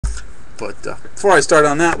But before I start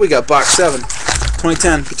on that, we got box 7,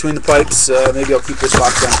 2010, Between the Pipes. Maybe I'll keep this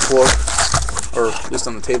box on the floor, or at least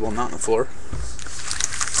on the table, not on the floor.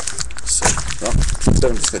 So, well,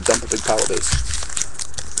 instead I'm just going to dump a big pile of base.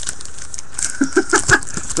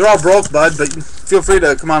 They're all broke, bud, but feel free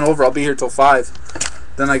to come on over. I'll be here till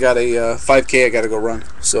 5. Then I got a 5K I got to go run.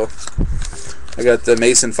 So I got the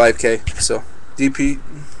Mason 5K. So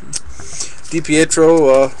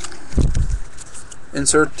DiPietro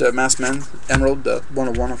insert Masked Men Emerald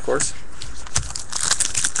 101, of course.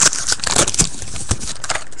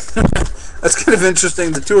 That's kind of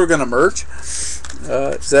interesting. The two are going to merge.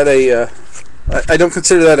 Is that a? I don't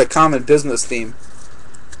consider that a common business theme.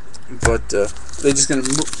 But they just going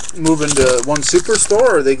to move into one superstore,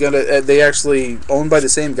 or are they going to? They actually owned by the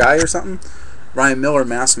same guy or something? Ryan Miller,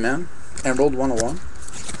 Masked Men Emerald 101.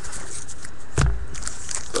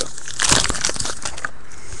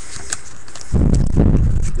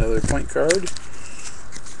 Another point card.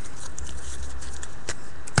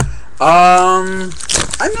 I'm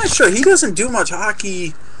not sure. He doesn't do much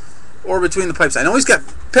hockey or Between the Pipes. I know he's got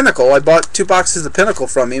Pinnacle. I bought 2 boxes of Pinnacle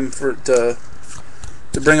from him to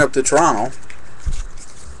bring up to Toronto.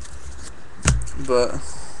 But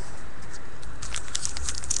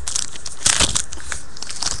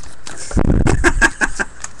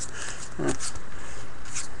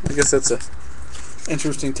I guess that's a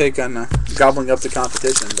interesting take on gobbling up the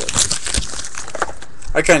competition. But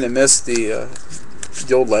I kind of miss the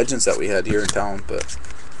old Legends that we had here in town. But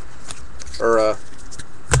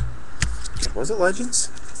was it Legends?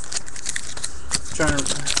 I'm trying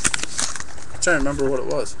to remember what it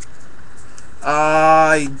was.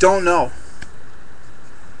 I don't know.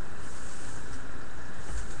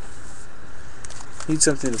 Need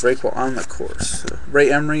something to break while on the course.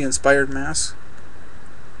 Ray Emery inspired mask.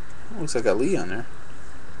 Oh, looks like a Lee on there.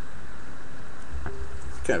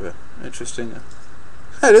 Kind of a interesting.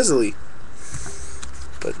 That is a Lee.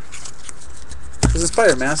 But his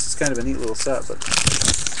inspired mask is kind of a neat little set. But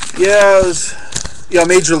yeah, it was. Yeah,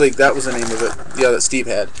 Major League. That was the name of it. Yeah, that Steve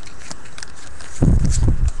had.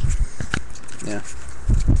 Yeah.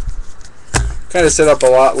 Kind of set up a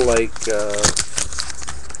lot like the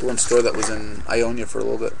one store that was in Ionia for a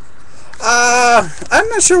little bit. I'm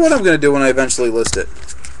not sure what I'm going to do when I eventually list it.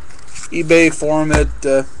 eBay, forum it.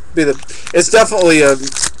 It's definitely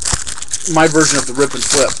my version of the rip and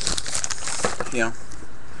flip. You know,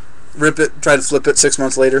 rip it, try to flip it 6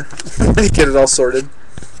 months later, when you get it all sorted.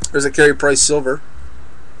 There's a Carey Price silver.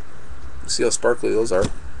 See how sparkly those are.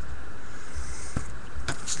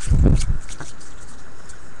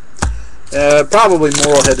 Probably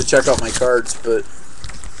more. I'll head to check out my cards, but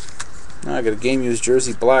now I got a game used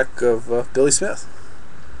jersey black of Billy Smith.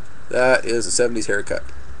 That is a 70s haircut.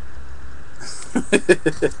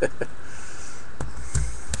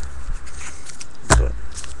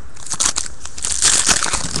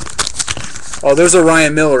 Oh, there's a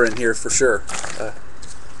Ryan Miller in here for sure,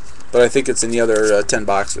 but I think it's in the other 10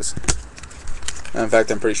 boxes. In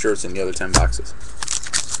fact, I'm pretty sure it's in the other 10 boxes.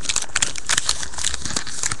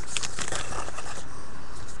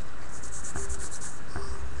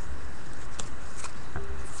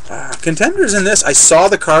 Contenders in this. I saw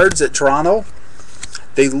the cards at Toronto.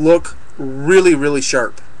 They look really, really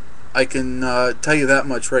sharp. I can tell you that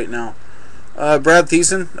much right now. Brad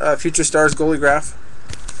Thiessen, Future Stars goalie graph.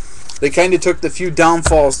 They kind of took the few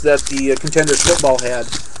downfalls that the Contenders football had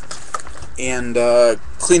and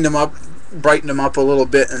cleaned them up, brightened them up a little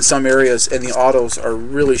bit in some areas, and the autos are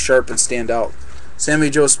really sharp and stand out. Sammy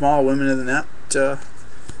Joe Small, Women in the Net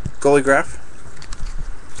goalie graph.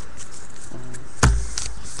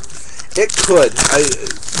 It could.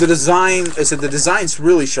 The design. I said the design's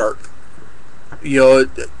really sharp. You know,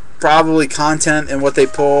 probably content and what they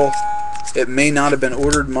pull. It may not have been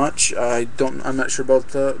ordered much. I'm not sure about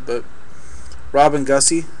that. But Robin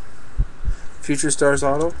Gussie, Future Stars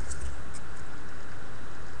auto.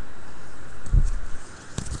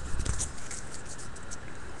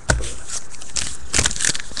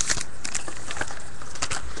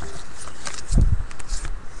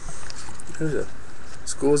 There's a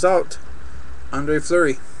School is Out. Andre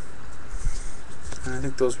Fleury. And I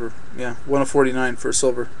think those were, yeah, 1 of 49 for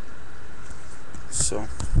silver. So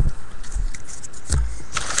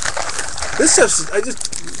this stuff's, I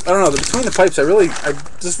don't know, Between the Pipes,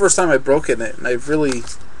 this is the first time I broke in it, and I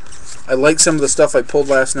like some of the stuff I pulled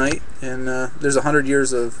last night, and there's 100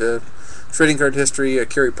 years of trading card history at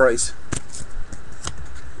Carey Price.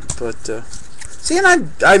 But see,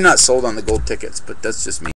 and I'm not sold on the gold tickets, but that's just me.